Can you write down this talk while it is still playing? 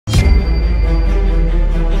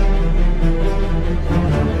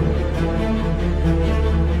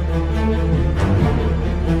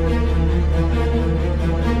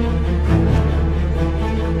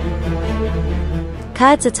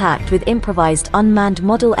Kurds attacked with improvised unmanned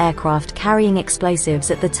model aircraft carrying explosives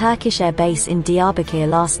at the Turkish air base in Diyarbakir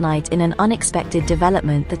last night in an unexpected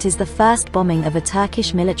development that is the first bombing of a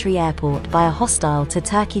Turkish military airport by a hostile to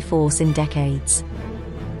Turkey force in decades.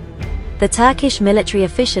 The Turkish military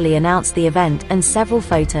officially announced the event, and several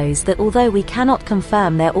photos that, although we cannot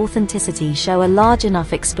confirm their authenticity, show a large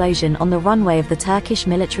enough explosion on the runway of the Turkish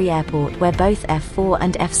military airport where both F-4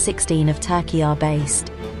 and F-16 of Turkey are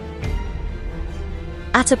based.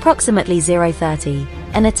 At approximately 0:30,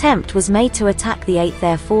 an attempt was made to attack the 8th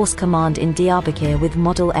Air Force Command in Diyarbakir with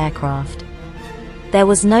model aircraft. There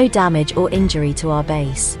was no damage or injury to our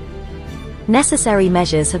base. Necessary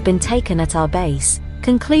measures have been taken at our base,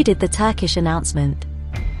 concluded the Turkish announcement.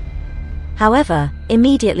 However,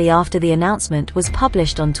 immediately after the announcement was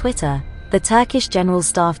published on Twitter, the Turkish General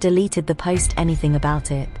Staff deleted the post anything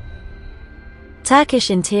about it.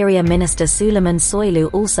 Turkish Interior Minister Süleyman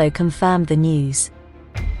Soylu also confirmed the news.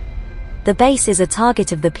 The base is a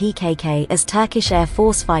target of the PKK as Turkish Air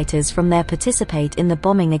Force fighters from there participate in the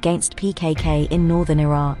bombing against PKK in northern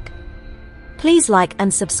Iraq. Please like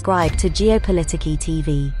and subscribe to GEOPOLITIKI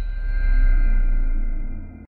TV.